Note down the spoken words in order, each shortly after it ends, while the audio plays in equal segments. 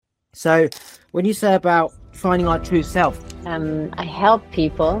So, when you say about finding our true self, I help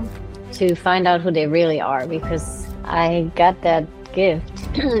people to find out who they really are because I got that gift.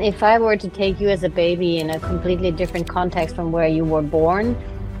 If I were to take you as a baby in a completely different context from where you were born,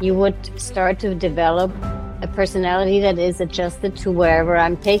 you would start to develop a personality that is adjusted to wherever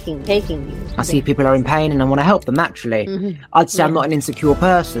I'm taking you. I see people are in pain and I want to help them naturally. Mm-hmm. I'd say I'm not an insecure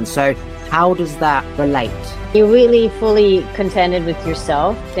person. So, how does that relate? You're really fully contented with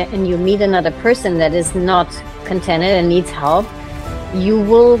yourself, and you meet another person that is not contented and needs help, you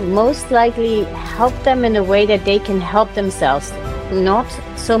will most likely help them in a way that they can help themselves. Not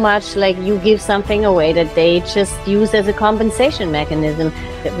so much like you give something away that they just use as a compensation mechanism.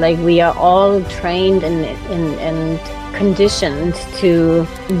 Like we are all trained and conditioned to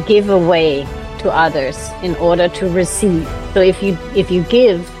give away to others in order to receive. So if you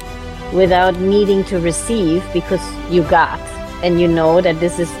give without needing to receive because you got, and you know that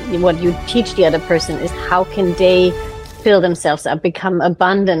this is what you teach the other person is how can they fill themselves up, become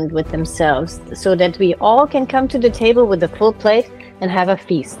abundant with themselves, so that we all can come to the table with a full plate and have a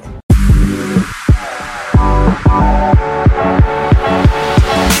feast.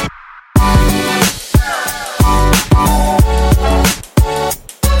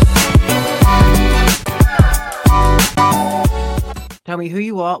 Tell me who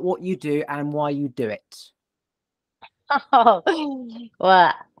you are, what you do, and why you do it. Oh,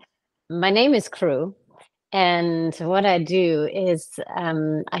 well, my name is Cru, and what I do is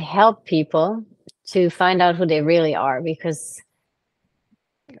I help people to find out who they really are because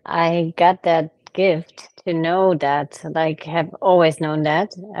I got that gift to know that, like, have always known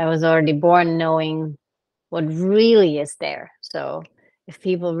that. I was already born knowing what really is there. So if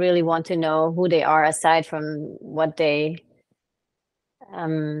people really want to know who they are aside from what they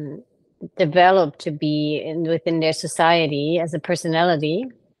um, develop to be within their society as a personality.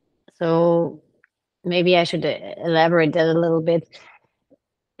 So maybe I should elaborate that a little bit.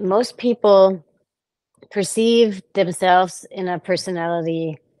 Most people perceive themselves in a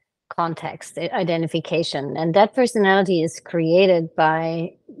personality context, identification, and that personality is created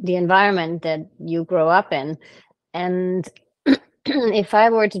by the environment that you grow up in. And if I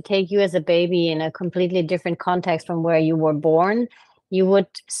were to take you as a baby in a completely different context from where you were born, you would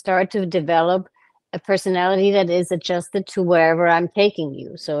start to develop a personality that is adjusted to wherever I'm taking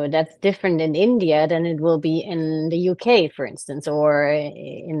you. So that's different in India than it will be in the UK, for instance, or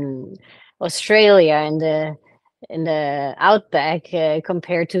in Australia in the outback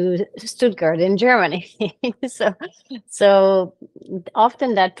compared to Stuttgart in Germany. So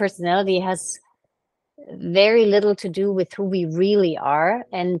often that personality has very little to do with who we really are.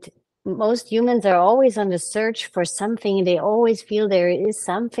 And most humans are always on the search for something. They always feel there is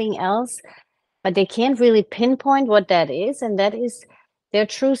something else, but they can't really pinpoint what that is. And that is their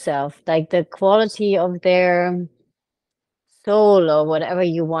true self, like the quality of their soul or whatever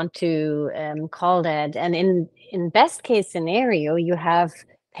you want to call that. And in best case scenario, you have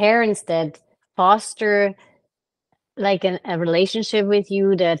parents that foster like a relationship with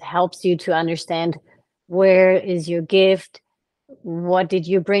you that helps you to understand where is your gift, what did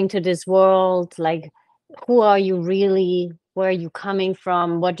you bring to this world, like who are you really, where are you coming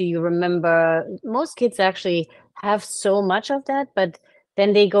from, what do you remember. Most kids actually have so much of that, but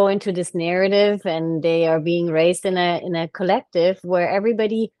then they go into this narrative and they are being raised in a collective where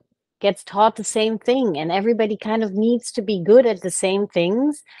everybody gets taught the same thing and everybody kind of needs to be good at the same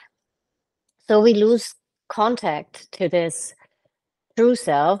things, so we lose contact to this true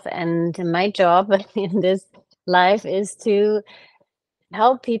self. And my job in this life is to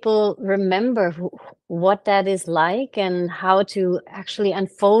help people remember what that is like and how to actually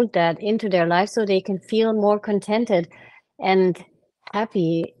unfold that into their life so they can feel more contented and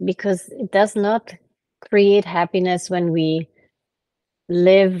happy, because it does not create happiness when we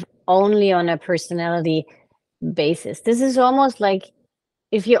live only on a personality basis. This is almost like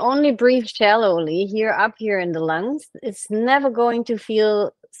if you only breathe shallowly here up here in the lungs, it's never going to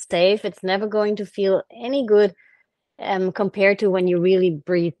feel safe. It's never going to feel any good compared to when you really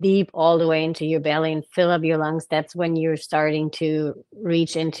breathe deep all the way into your belly and fill up your lungs. That's when you're starting to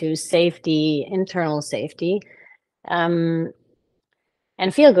reach into safety, internal safety, and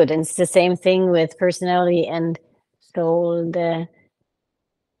feel good. And it's the same thing with personality and soul. The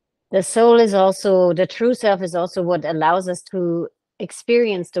soul is also, the true self is also what allows us to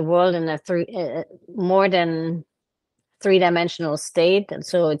experience the world in a more than three-dimensional state. And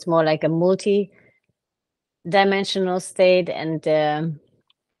so it's more like a multi-dimensional state. And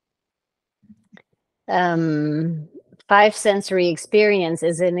five sensory experience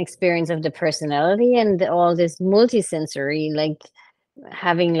is an experience of the personality, and all this multi-sensory, like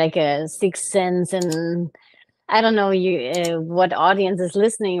having like a sixth sense, and I don't know what audience is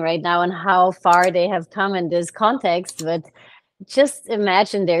listening right now and how far they have come in this context, but just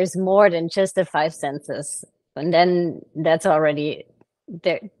imagine there's more than just the five senses, and then that's already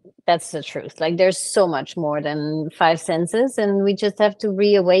there. That's the truth. Like there's so much more than five senses, and we just have to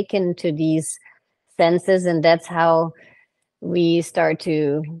reawaken to these senses, and that's how we start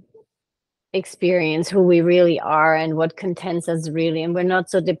to experience who we really are and what contents us really, and we're not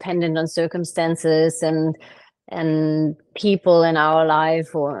so dependent on circumstances and people in our life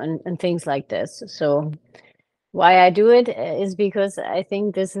and things like this. So why I do it is because I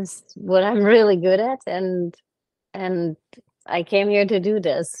think this is what I'm really good at, and I came here to do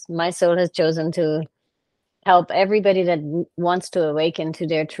this. My soul has chosen to help everybody that wants to awaken to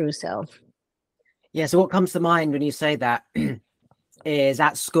their true self. Yeah, so what comes to mind when you say that is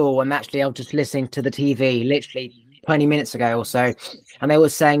at school, and actually I was just listening to the TV literally 20 minutes ago or so, and they were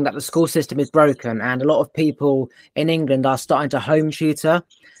saying that the school system is broken, and a lot of people in England are starting to home tutor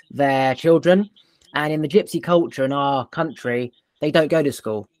their children. And in the gypsy culture in our country, they don't go to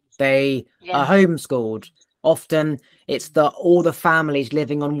school. They are homeschooled. Often it's all the families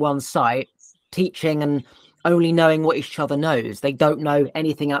living on one site, teaching and only knowing what each other knows. They don't know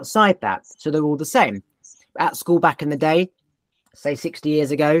anything outside that. So they're all the same. At school back in the day, say 60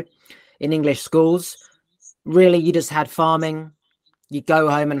 years ago, in English schools, really you just had farming. You go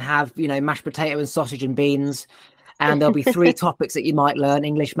home and have, mashed potato and sausage and beans. And there'll be three topics that you might learn: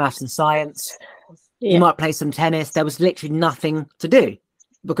 English, maths, and science. You might play some tennis. There was literally nothing to do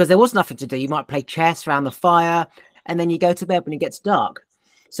because there was nothing to do. You might play chess around the fire, and then you go to bed when it gets dark.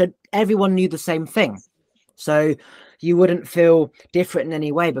 So everyone knew the same thing. So you wouldn't feel different in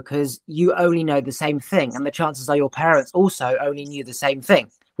any way because you only know the same thing. And the chances are your parents also only knew the same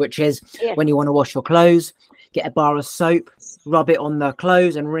thing, which is when you want to wash your clothes, get a bar of soap, rub it on the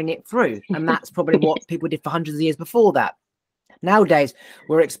clothes and wring it through. And that's probably what people did for hundreds of years before that. Nowadays,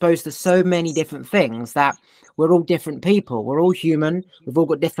 we're exposed to so many different things that we're all different people. We're all human. We've all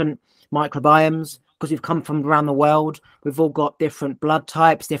got different microbiomes because we've come from around the world. We've all got different blood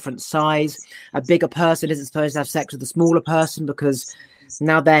types, different size. A bigger person isn't supposed to have sex with a smaller person because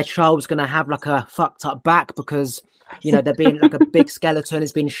now their child's going to have like a fucked up back because, they're being like a big skeleton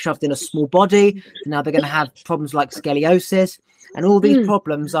is being shoved in a small body. Now they're going to have problems like scoliosis. And all these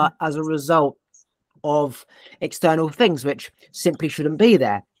problems are as a result of external things which simply shouldn't be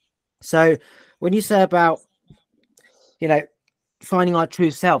there. So when you say about finding our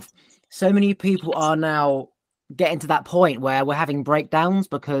true self, so many people are now getting to that point where we're having breakdowns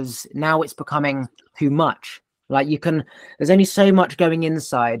because now it's becoming too much. Like there's only so much going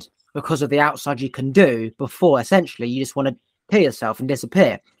inside because of the outside you can do before essentially you just want to kill yourself and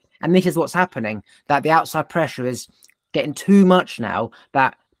disappear. And this is what's happening, that the outside pressure is getting too much now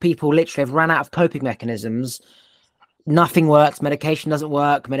that people literally have run out of coping mechanisms. Nothing works. Medication doesn't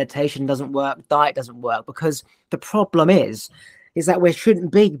work. Meditation doesn't work. Diet doesn't work because the problem is that we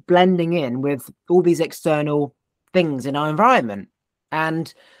shouldn't be blending in with all these external things in our environment.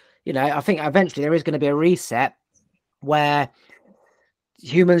 And, I think eventually there is going to be a reset where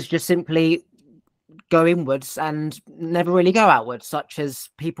humans just simply go inwards and never really go outwards, such as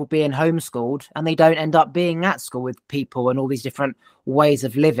people being homeschooled and they don't end up being at school with people and all these different ways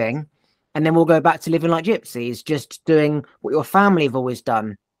of living. And then we'll go back to living like gypsies, just doing what your family have always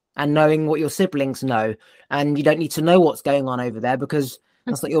done and knowing what your siblings know. And you don't need to know what's going on over there because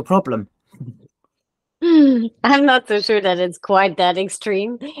that's not your problem. I'm not so sure that it's quite that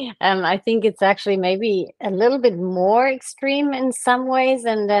extreme. I think it's actually maybe a little bit more extreme in some ways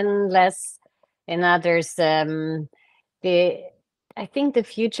and then less in others. I think the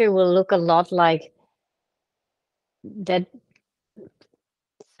future will look a lot like that.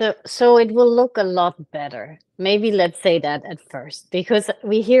 So it will look a lot better. Maybe let's say that at first, because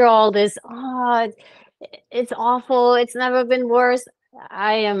we hear all this, it's awful, it's never been worse.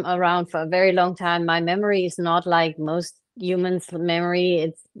 I am around for a very long time. My memory is not like most humans'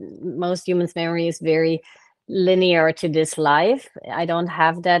 memory. Most humans' memory is very linear to this life. I don't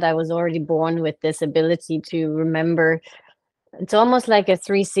have that. I was already born with this ability to remember. It's almost like a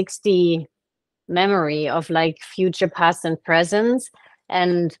 360 memory of like future, past, and present.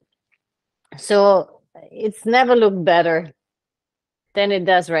 And so it's never looked better than it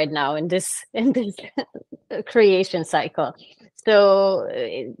does right now in this creation cycle. So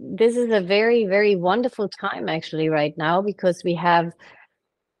this is a very, very wonderful time actually right now because we have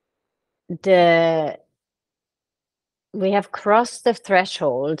crossed the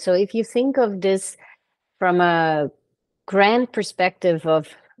threshold. So if you think of this from a grand perspective of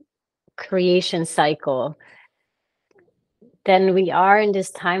creation cycle, then we are in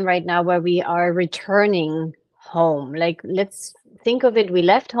this time right now where we are returning home. Like, let's think of it. We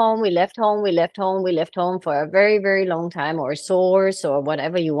left home, we left home, we left home, we left home for a very, very long time, or source, or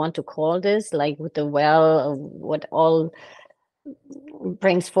whatever you want to call this, like with the well of what all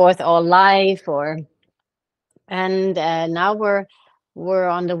brings forth all life, or and now we're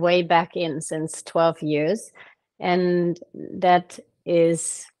on the way back in since 12 years, and that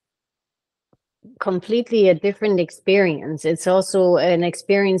is completely a different experience. It's also an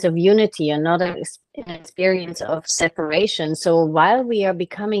experience of unity and not an experience of separation. So while we are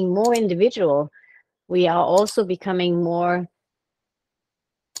becoming more individual, we are also becoming more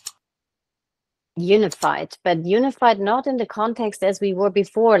unified, but unified not in the context as we were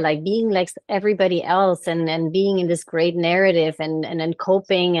before, like being like everybody else and being in this great narrative and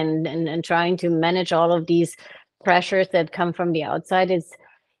coping and trying to manage all of these pressures that come from the outside.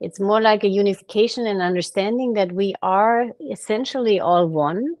 It's more like a unification and understanding that we are essentially all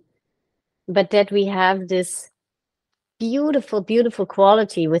one, but that we have this beautiful, beautiful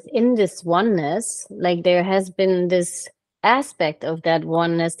quality within this oneness. Like, there has been this aspect of that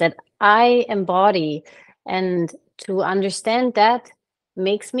oneness that I embody, and to understand that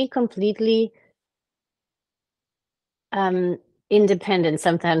makes me completely independent.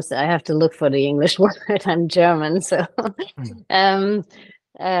 Sometimes I have to look for the English word. I'm German, so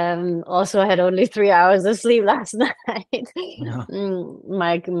also I had only 3 hours of sleep last night. No.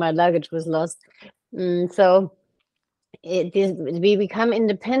 My luggage was lost. So we become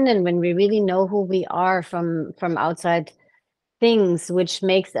independent when we really know who we are from outside things, which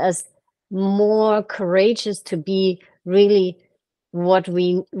makes us more courageous to be really what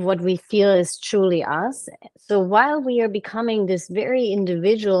we feel is truly us. So while we are becoming this very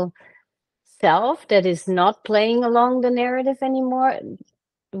individual self that is not playing along the narrative anymore,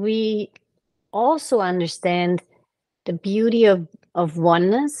 we also understand the beauty of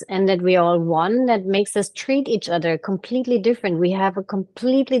oneness, and that we are all one. That makes us treat each other completely different. We have a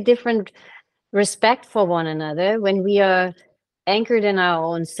completely different respect for one another when we are anchored in our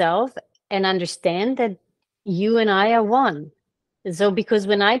own self and understand that you and I are one. So because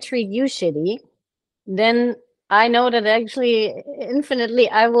when I treat you shitty, then I know that actually infinitely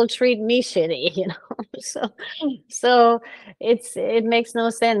I will treat me shitty, you know. So it makes no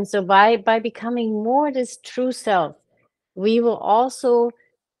sense. So by becoming more this true self, we will also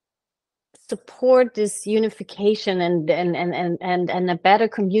support this unification and a better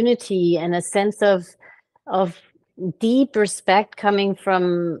community, and a sense of deep respect coming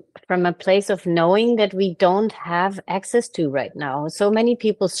from a place of knowing that we don't have access to right now. So many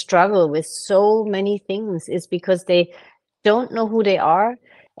people struggle with so many things is because they don't know who they are,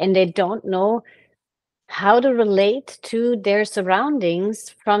 and they don't know how to relate to their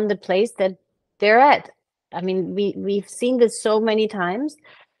surroundings from the place that they're at. I mean, we've seen this so many times.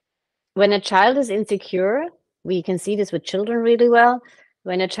 When a child is insecure, we can see this with children really well.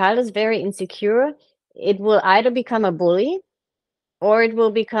 When a child is very insecure, it will either become a bully or it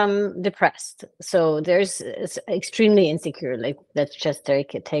will become depressed. So there's extremely insecure. Like, let's just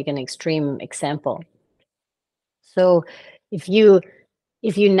take an extreme example. So if you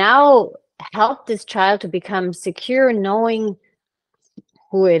now help this child to become secure, knowing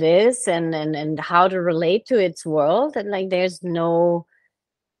who it is and how to relate to its world, and like there's no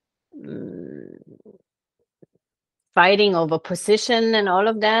fighting over position and all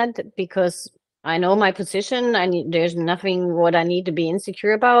of that, because I know my position. There's nothing what I need to be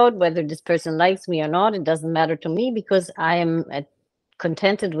insecure about, whether this person likes me or not. It doesn't matter to me, because I am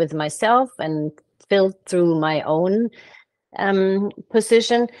contented with myself and filled through my own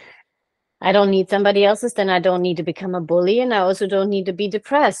position. I don't need somebody else's. Then I don't need to become a bully, and I also don't need to be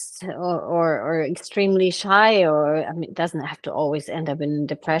depressed or extremely shy. Or, I mean, it doesn't have to always end up in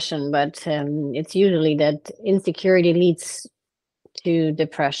depression, but it's usually that insecurity leads to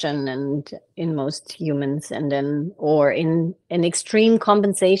depression, and in most humans, and then or in an extreme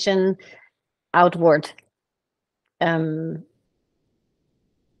compensation outward, like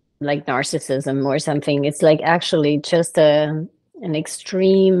narcissism or something. It's like actually just an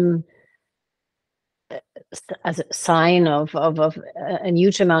extreme as a sign of a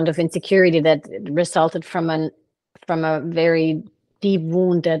huge amount of insecurity that resulted from a very deep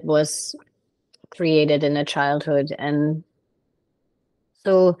wound that was created in a childhood. And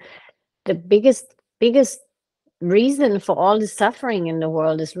so the biggest reason for all the suffering in the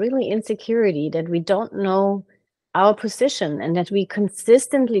world is really insecurity, that we don't know our position, and that we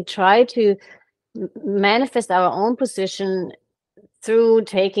consistently try to manifest our own position through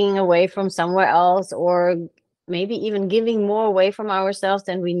taking away from somewhere else, or maybe even giving more away from ourselves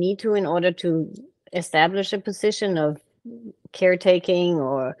than we need to in order to establish a position of caretaking,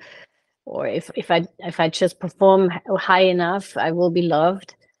 or if I just perform high enough, I will be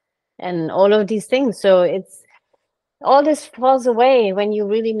loved, and all of these things. So it's all this falls away when you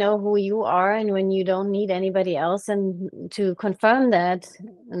really know who you are, and when you don't need anybody else and to confirm that,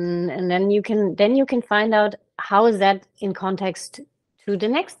 and then you can find out how is that in context to the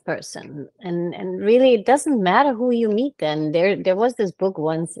next person, and really it doesn't matter who you meet. Then there was this book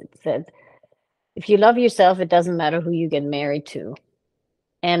once, it said, if you love yourself, it doesn't matter who you get married to.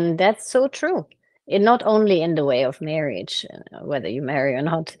 And that's so true. It not only in the way of marriage, whether you marry or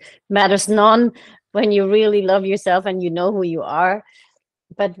not matters none when you really love yourself and you know who you are.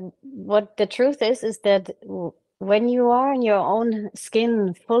 But what the truth is that when you are in your own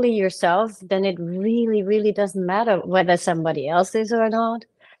skin, fully yourself, then it really, really doesn't matter whether somebody else is or not,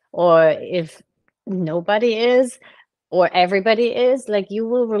 or if nobody is, or everybody is. Like, you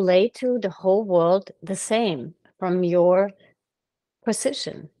will relate to the whole world the same from your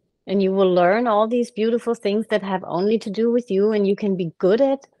position, and you will learn all these beautiful things that have only to do with you, and you can be good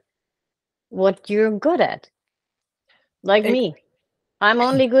at what you're good at. Like me, I'm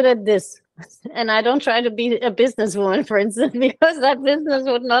only good at this, and I don't try to be a businesswoman, for instance, because that business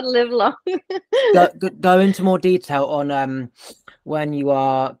would not live long. Go into more detail on when you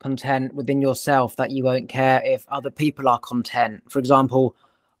are content within yourself, that you won't care if other people are content. For example,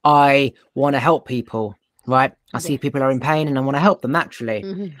 I want to help people, right? I see people are in pain and I want to help them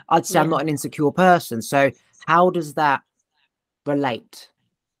naturally. I'd say I'm not an insecure person. So how does that relate?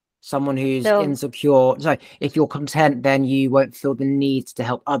 Someone who's insecure. So if you're content, then you won't feel the need to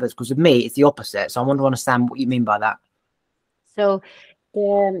help others. Because with me, it's the opposite. So I want to understand what you mean by that. So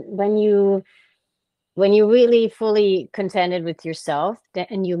when you really fully contented with yourself,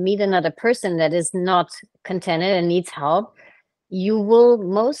 and you meet another person that is not contented and needs help, you will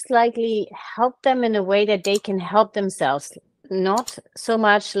most likely help them in a way that they can help themselves. Not so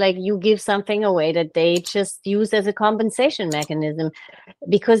much like you give something away that they just use as a compensation mechanism,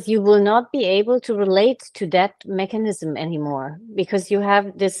 because you will not be able to relate to that mechanism anymore, because you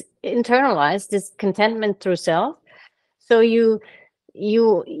have this internalized, this contentment through self. So you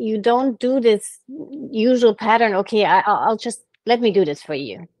don't do this usual pattern. Okay, I'll just, let me do this for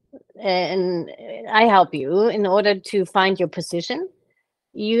you, and I help you in order to find your position.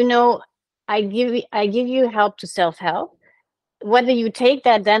 I give you help to self-help. Whether you take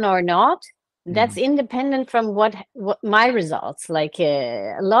that then or not, that's independent from what my results. Like,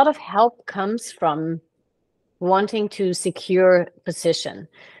 a lot of help comes from wanting to secure position,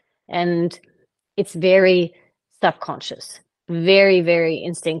 and it's very subconscious, very, very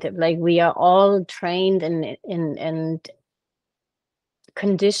instinctive. Like, we are all trained and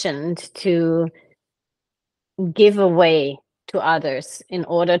conditioned to give away to others in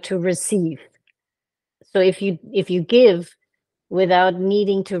order to receive. So if you give without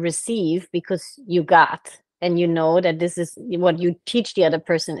needing to receive, because you got, and you know that this is what you teach the other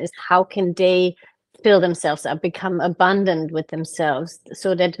person, is how can they fill themselves up, become abundant with themselves,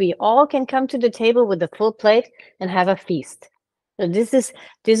 so that we all can come to the table with a full plate and have a feast. So this is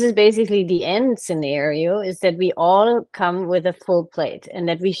basically the end scenario, is that we all come with a full plate, and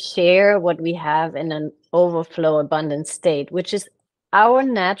that we share what we have in an overflow abundant state, which is our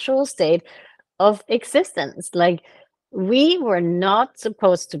natural state of existence. Like, we were not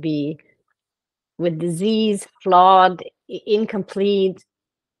supposed to be with disease, flawed, incomplete,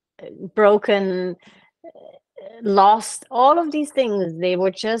 broken, lost, all of these things. They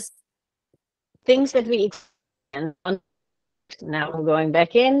were just things that we experienced. Now we're going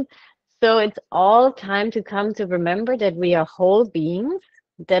back in. So it's all time to come to remember that we are whole beings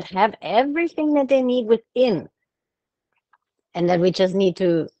that have everything that they need within, and that we just need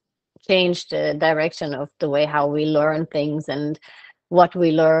to change the direction of the way how we learn things and what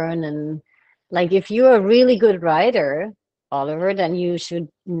we learn. And like, if you're a really good writer, Oliver, then you should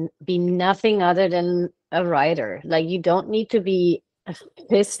be nothing other than a writer. Like, you don't need to be a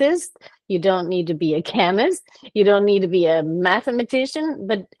physicist, you don't need to be a chemist, you don't need to be a mathematician.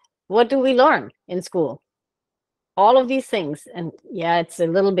 But what do we learn in school? All of these things. And yeah, it's a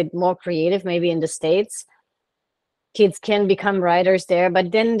little bit more creative maybe in the States. Kids can become writers there,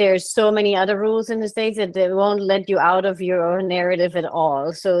 but then there's so many other rules in the States that they won't let you out of your narrative at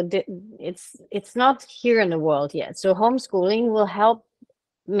all. So it's not here in the world yet. So homeschooling will help,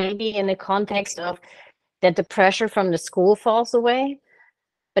 maybe in the context of that the pressure from the school falls away.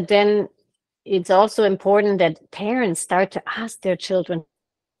 But then it's also important that parents start to ask their children,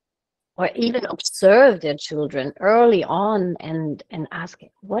 or even observe their children early on, and ask,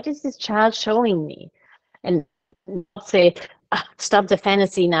 what is this child showing me? And not say, stop the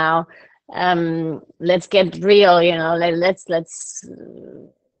fantasy now, let's get real, let's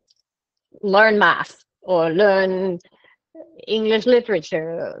learn math or learn English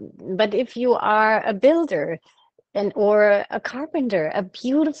literature. But if you are a builder or a carpenter, a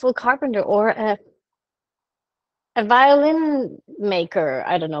beautiful carpenter, or a violin maker,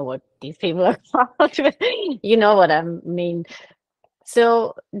 I don't know what these people are called, but you know what I mean.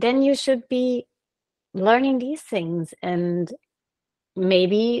 So then you should be learning these things, and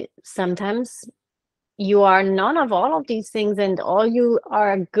maybe sometimes you are none of all of these things, and all you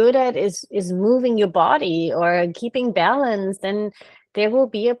are good at is moving your body or keeping balance. Then there will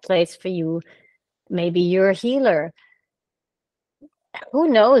be a place for you. Maybe you're a healer. Who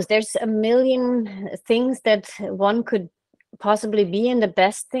knows? There's a million things that one could possibly be, and the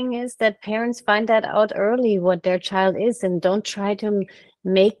best thing is that parents find that out early, what their child is, and don't try to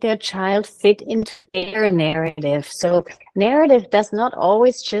make their child fit into their narrative. So narrative does not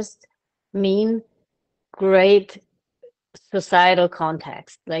always just mean great societal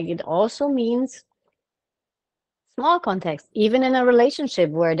context. Like, it also means small context, even in a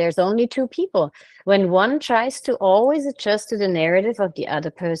relationship where there's only two people. When one tries to always adjust to the narrative of the other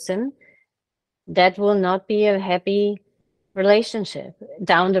person, that will not be a happy relationship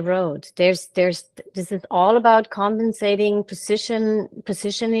down the road. This is all about compensating,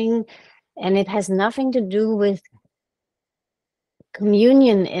 positioning, and it has nothing to do with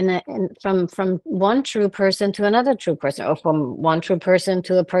communion from one true person to another true person, or from one true person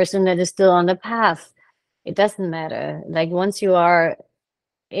to a person that is still on the path. It doesn't matter. Like, once you are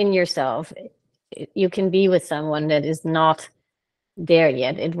in yourself, you can be with someone that is not there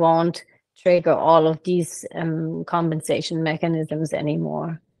yet. It won't trigger all of these compensation mechanisms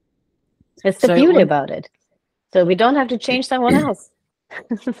anymore. It's the beauty about it. So we don't have to change someone else.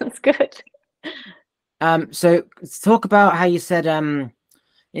 That's good. So talk about how you said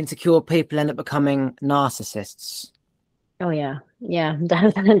insecure people end up becoming narcissists. Oh yeah,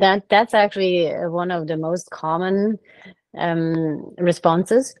 that's actually one of the most common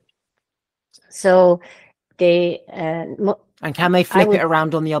responses. So they and can they flip it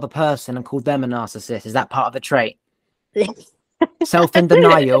around on the other person and call them a narcissist? Is that part of the trait?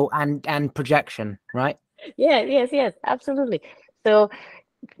 Self-in-denial and projection, right? Yes, absolutely. So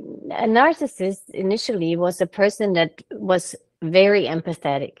a narcissist initially was a person that was very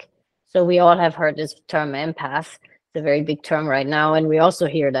empathetic. So we all have heard this term empath. It's a very big term right now. And we also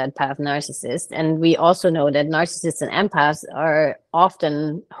hear that path narcissist. And we also know that narcissists and empaths are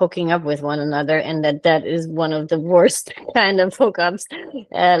often hooking up with one another, and that is one of the worst kind of hookups,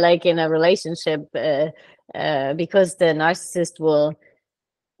 like in a relationship, because the narcissist will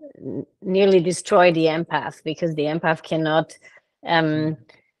nearly destroy the empath, because the empath cannot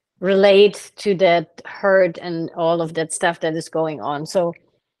relate to that hurt and all of that stuff that is going on. So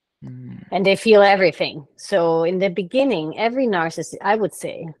and they feel everything. So in the beginning, every narcissist, I would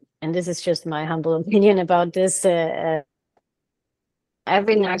say, and this is just my humble opinion about this, every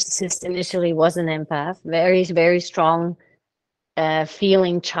narcissist initially was an empath, very, very strong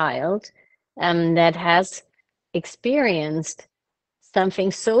feeling child, that has experienced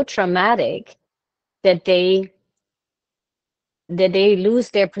something so traumatic that they lose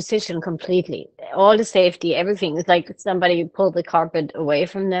their position completely. All the safety, everything. It's like somebody pulled the carpet away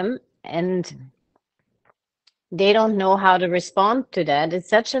from them, and they don't know how to respond to that. It's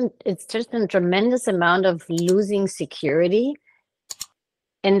just a tremendous amount of losing security.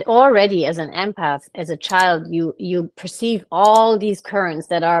 And already as an empath, as a child, you perceive all these currents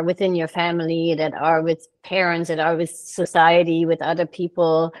that are within your family, that are with parents, that are with society, with other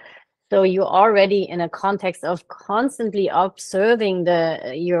people. So you're already in a context of constantly observing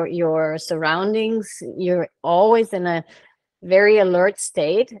your surroundings. You're always in a very alert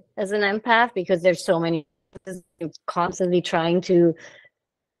state as an empath, because there's so many, you're constantly trying to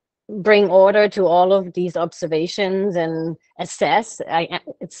bring order to all of these observations and assess.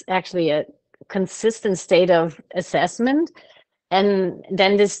 It's actually a consistent state of assessment. And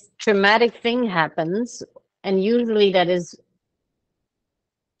then this traumatic thing happens, and usually that is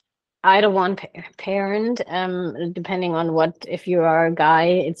either one parent, depending on what. If you are a guy,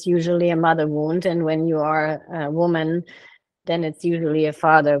 it's usually a mother wound, and when you are a woman, then it's usually a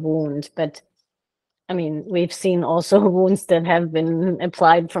father wound. But I mean, we've seen also wounds that have been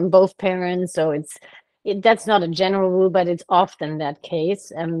applied from both parents. So that's not a general rule, but it's often that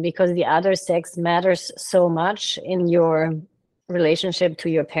case, because the other sex matters so much in your relationship to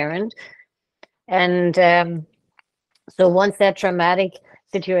your parent. And so once that traumatic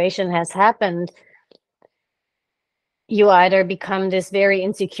situation has happened, you either become this very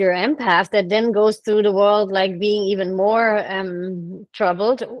insecure empath that then goes through the world like being even more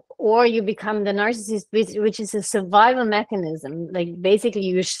troubled, or you become the narcissist, which is a survival mechanism. Like basically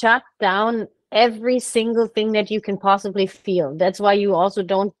you shut down every single thing that you can possibly feel. That's why you also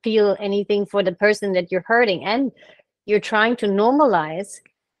don't feel anything for the person that you're hurting, and you're trying to normalize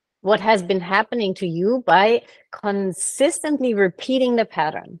what has been happening to you by consistently repeating the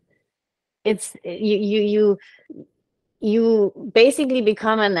pattern. It's you basically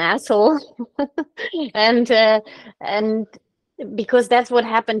become an asshole and because that's what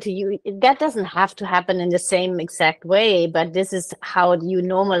happened to you. That doesn't have to happen in the same exact way, but this is how you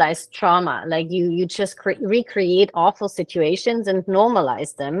normalize trauma. Like you just recreate awful situations and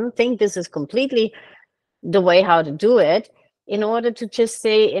normalize them, think this is completely the way how to do it, in order to just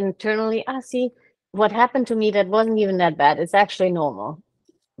say internally, see what happened to me, that wasn't even that bad, it's actually normal.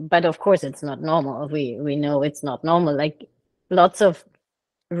 But of course it's not normal. We know it's not normal. Like lots of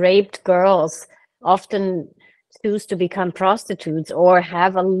raped girls often choose to become prostitutes or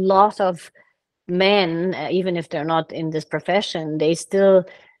have a lot of men, even if they're not in this profession, they still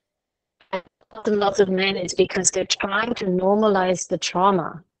have lots of men. It's because they're trying to normalize the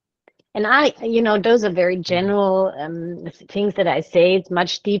trauma. And those are very general things that I say. It's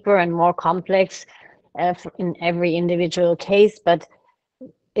much deeper and more complex in every individual case, but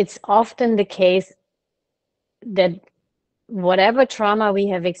it's often the case that whatever trauma we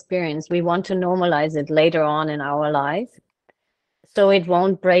have experienced, we want to normalize it later on in our life so it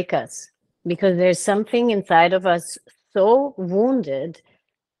won't break us, because there's something inside of us so wounded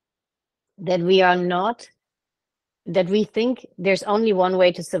that we think there's only one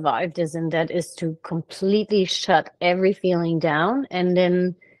way to survive this, and that is to completely shut every feeling down and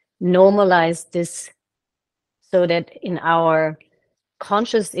then normalize this, so that in our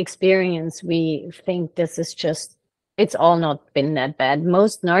conscious experience we think this is just, it's all not been that bad.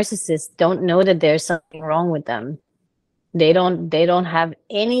 Most narcissists don't know that there's something wrong with them. They don't have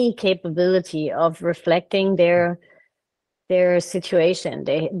any capability of reflecting their situation.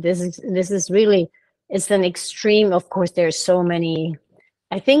 This is really, it's an extreme. Of course there's so many.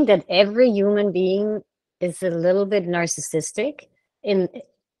 I think that every human being is a little bit narcissistic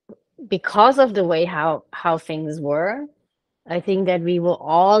because of the way how things were. I think that we will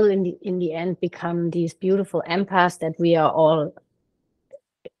all in the end become these beautiful empaths that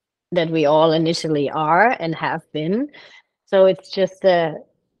we all initially are and have been. So it's just a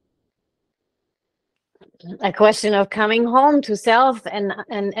question of coming home to self and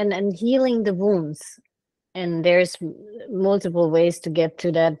healing the wounds. And there's multiple ways to get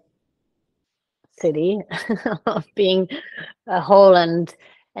to that city of being a whole, and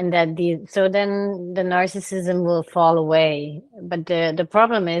that so then the narcissism will fall away. But the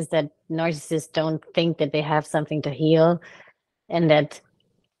problem is that narcissists don't think that they have something to heal, and that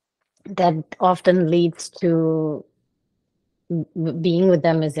often leads to being with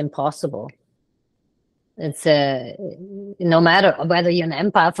them is impossible. It's no matter whether you're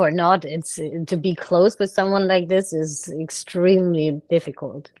an empath or not, it's to be close with someone like this is extremely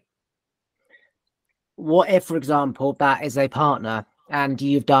difficult. What if, for example, that is a partner and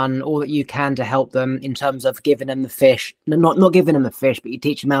you've done all that you can to help them in terms of giving them the fish, not giving them the fish, but you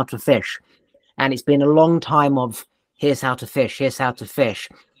teach them how to fish, and it's been a long time of here's how to fish,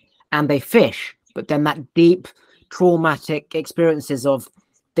 and they fish, but then that deep traumatic experiences of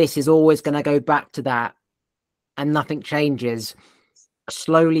this is always going to go back to that and nothing changes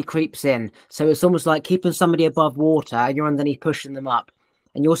slowly creeps in. So it's almost like keeping somebody above water and you're underneath pushing them up,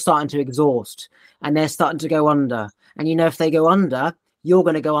 and you're starting to exhaust and they're starting to go under. And if they go under, you're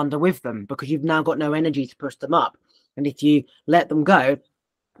going to go under with them because you've now got no energy to push them up. And if you let them go,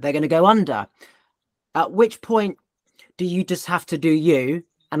 they're going to go under. At which point do you just have to do you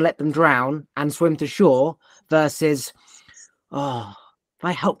and let them drown and swim to shore versus, if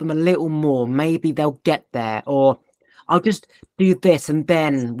I help them a little more, maybe they'll get there, or I'll just do this and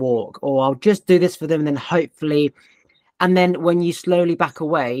then walk, or I'll just do this for them and then hopefully. And then when you slowly back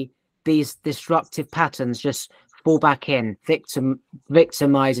away, these destructive patterns just fall back in,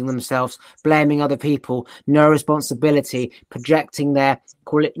 victimizing themselves, blaming other people, no responsibility, projecting their,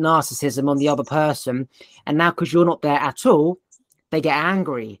 call it narcissism, on the other person. And now because you're not there at all, they get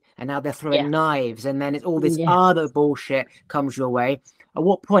angry, and now they're throwing knives, and then it's all this other bullshit comes your way. At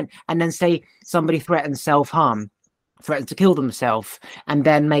what point? And then say somebody threatens self-harm, threatens to kill themselves, and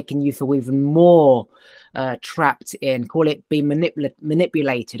then making you feel even more trapped in, call it being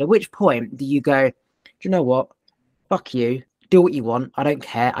manipulated. At which point do you go, do you know what? Fuck you. Do what you want. I don't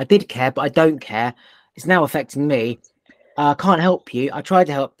care. I did care, but I don't care. It's now affecting me. I can't help you. I tried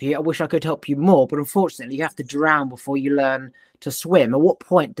to help you. I wish I could help you more, but unfortunately, you have to drown before you learn to swim. At what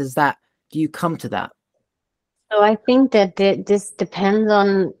point do you come to that? So I think that this depends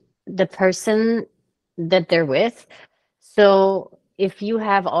on the person that they're with. So if you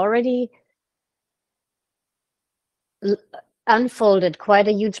have already unfolded quite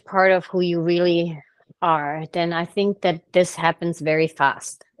a huge part of who you really are, then I think that this happens very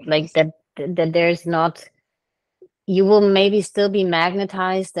fast. Like that there's not, you will maybe still be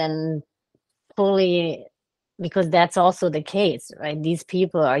magnetized and fully, because that's also the case, right? These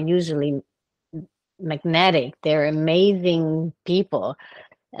people are usually magnetic. They're amazing people.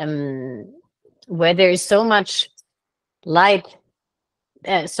 Where there's so much light,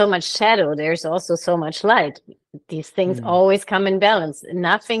 so much shadow, there's also so much light. These things always come in balance.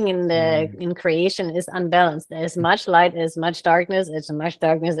 Nothing in creation is unbalanced. There's much light, there's much darkness, there's much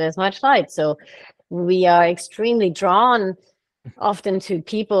darkness, there's much light. So we are extremely drawn often to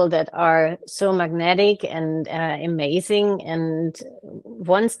people that are so magnetic and amazing. And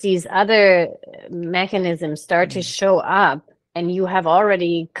once these other mechanisms start to show up, and you have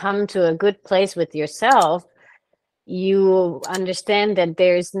already come to a good place with yourself, you understand that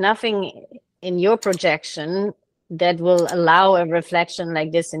there's nothing in your projection that will allow a reflection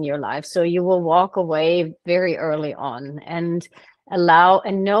like this in your life. So you will walk away very early on and allow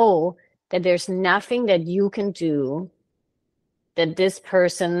and know that there's nothing that you can do, that this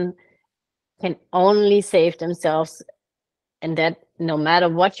person can only save themselves, and that no matter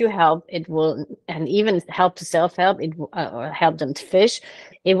what you help, it will, and even help to self-help, it or help them to fish,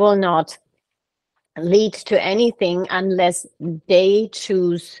 it will not lead to anything unless they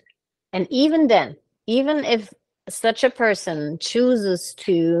choose. And even then, even if such a person chooses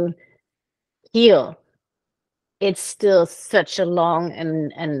to heal, it's still such a long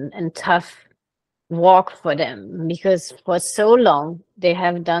and tough walk for them, because for so long they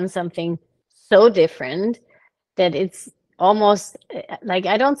have done something so different that it's almost like,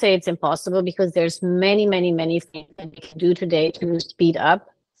 I don't say it's impossible, because there's many things that we can do today to speed up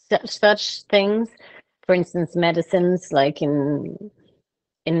such things. For instance, medicines, like in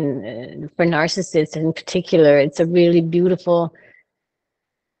for narcissists in particular, it's a really beautiful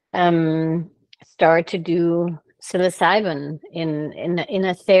start to do psilocybin in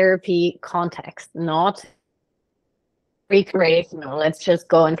a therapy context, not recreational. Let's just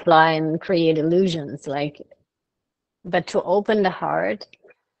go and fly and create illusions, like, but to open the heart,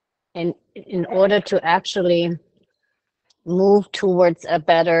 and in order to actually move towards a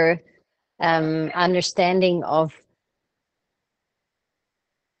better understanding of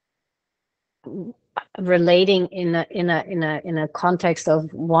relating in a context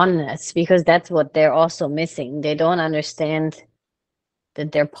of oneness, because that's what they're also missing. They don't understand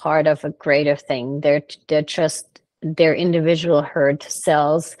that they're part of a greater thing. They're just their individual hurt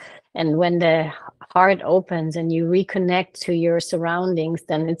cells. And when the heart opens and you reconnect to your surroundings,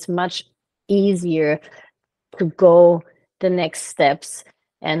 then it's much easier to go the next steps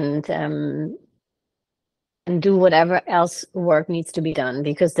and do whatever else work needs to be done,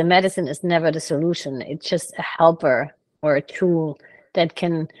 because the medicine is never the solution. It's just a helper or a tool that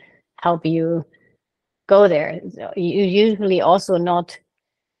can help you go there. You usually also not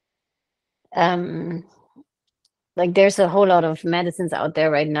like, there's a whole lot of medicines out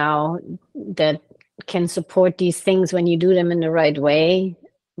there right now that can support these things when you do them in the right way,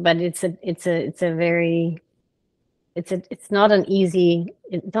 but it's not an easy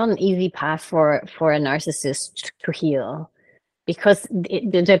path for a narcissist to heal, because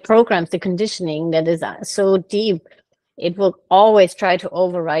the programs, the conditioning that is so deep, it will always try to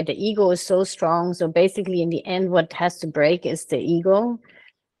override. The ego is so strong. So basically, in the end, what has to break is the ego,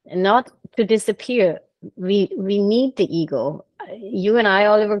 and not to disappear. We need the ego. You and I,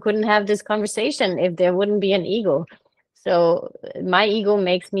 Oliver, couldn't have this conversation if there wouldn't be an ego. So my ego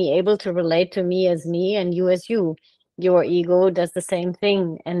makes me able to relate to me as me and you as you. Your ego does the same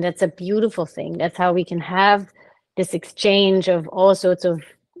thing, and that's a beautiful thing. That's how we can have this exchange of all sorts of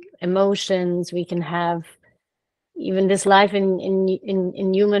emotions. We can have even this life in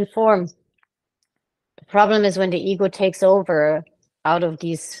human form. The problem is when the ego takes over out of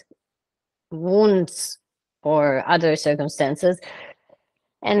these wounds or other circumstances,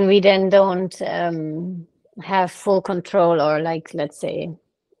 and we then don't have full control, or, like, let's say,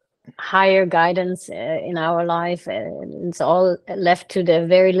 higher guidance in our life. It's all left to the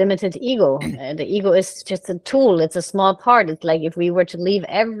very limited ego. The ego is just a tool. It's a small part. It's like if we were to leave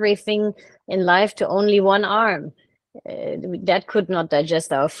everything in life to only one arm, that could not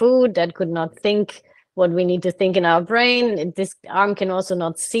digest our food, that could not think what we need to think in our brain. This arm can also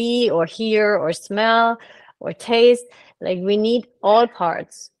not see or hear or smell or taste. Like we need all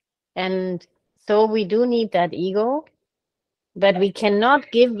parts. And so we do need that ego, but we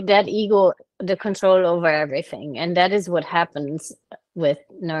cannot give that ego the control over everything. And that is what happens with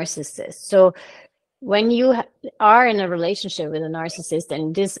narcissists. So when you are in a relationship with a narcissist,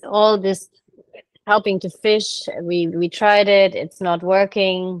 and all this helping to fish, we tried it, it's not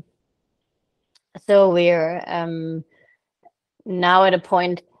working. So we're now at a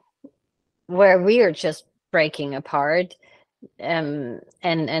point where we are just breaking apart, and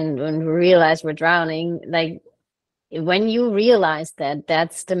when we realize we're drowning, like when you realize that,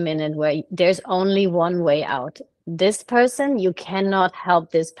 that's the minute where there's only one way out. This person, you cannot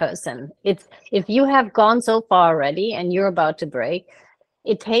help this person. It's, if you have gone so far already and you're about to break,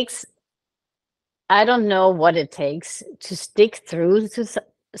 it takes, I don't know what it takes to stick through to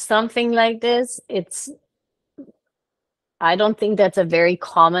something like this. I don't think that's a very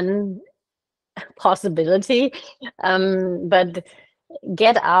common possibility, but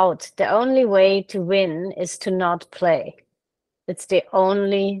get out. The only way to win is to not play. It's the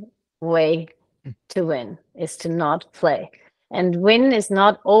only way to win, is to not play. And win is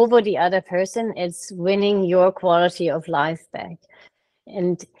not over the other person, it's winning your quality of life back.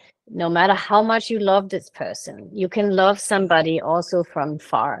 And no matter how much you love this person, you can love somebody also from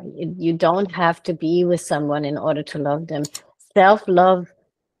far. You don't have to be with someone in order to love them. Self-love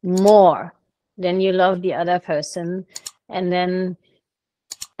more than you love the other person, and then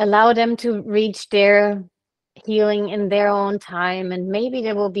allow them to reach their healing in their own time. And maybe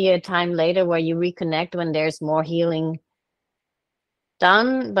there will be a time later where you reconnect when there's more healing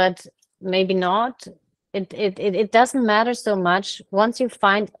done, but maybe not. It doesn't matter so much. Once you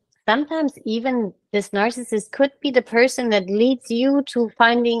find, sometimes even this narcissist could be the person that leads you to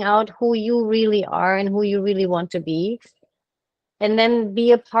finding out who you really are and who you really want to be, and then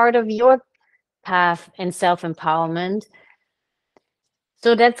be a part of your path and self-empowerment.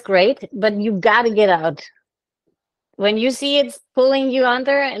 So that's great, but you got to get out. When you see it's pulling you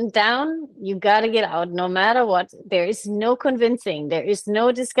under and down, you got to get out no matter what. There is no convincing. There is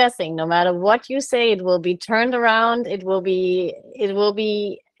no discussing. No matter what you say, it will be turned around.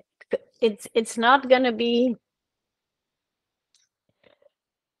 It's not going to be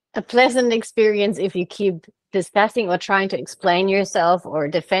a pleasant experience if you keep discussing or trying to explain yourself or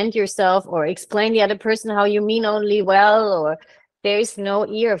defend yourself or explain the other person how you mean only well, or there is no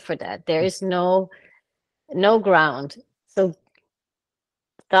ear for that. There is no ground. So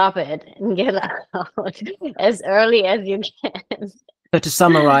stop it and get out as early as you can. So to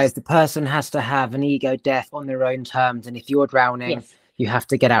summarize, the person has to have an ego death on their own terms, and if you're drowning, Yes. You have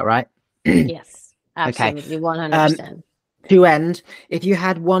to get out, right? Yes, absolutely, 100%. To end, if you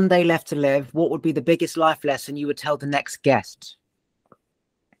had one day left to live, what would be the biggest life lesson you would tell the next guest?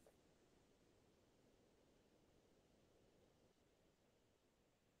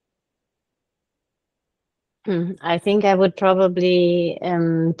 I think I would probably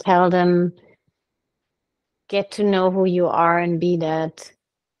tell them, get to know who you are and be that,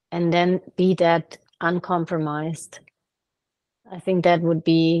 and then be that uncompromised. I think that would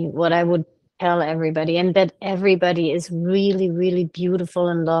be what I would tell everybody, and that everybody is really, really beautiful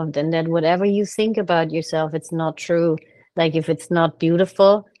and loved, and that whatever you think about yourself, it's not true. Like if it's not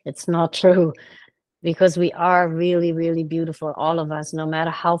beautiful, it's not true, because we are really, really beautiful, all of us, no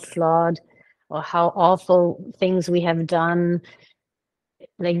matter how flawed or how awful things we have done.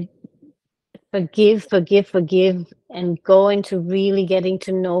 Like forgive, and go into really getting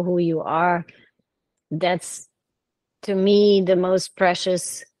to know who you are. That's, to me, the most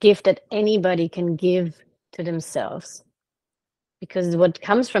precious gift that anybody can give to themselves. Because what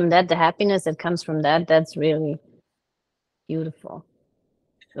comes from that, the happiness that comes from that, that's really beautiful.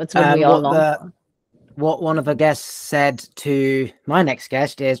 That's what we all long for. What one of the guests said to my next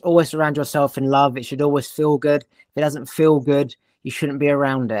guest is, always surround yourself in love. It should always feel good. If it doesn't feel good, you shouldn't be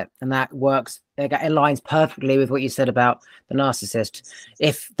around it. And that works. It aligns perfectly with what you said about the narcissist.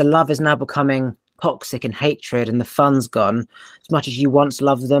 If the love is now becoming toxic and hatred and the fun's gone, as much as you once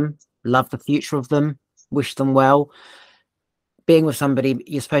loved them, love the future of them, wish them well, being with somebody,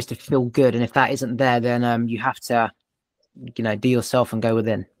 you're supposed to feel good. And if that isn't there, then you have to, do yourself and go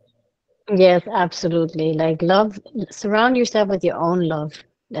within. Yes, absolutely. Like love, surround yourself with your own love.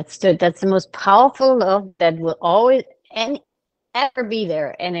 That's the most powerful love that will always and ever be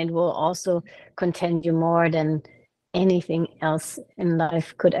there, and it will also content you more than anything else in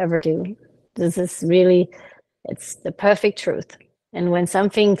life could ever do. This is really, it's the perfect truth. And when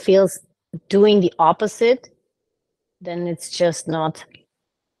something feels doing the opposite, then it's just not,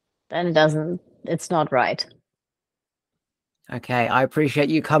 then it's not right. Okay, I appreciate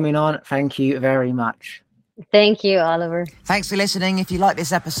you coming on. Thank you very much. Thank you, Oliver. Thanks for listening. If you like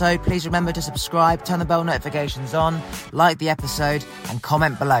this episode, please remember to subscribe, turn the bell notifications on, like the episode, and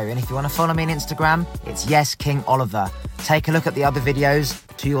comment below. And if you want to follow me on Instagram, it's YesKingOliver. Take a look at the other videos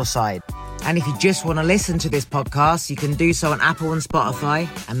to your side. And if you just want to listen to this podcast, you can do so on Apple and Spotify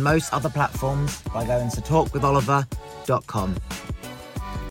and most other platforms by going to talkwitholiver.com.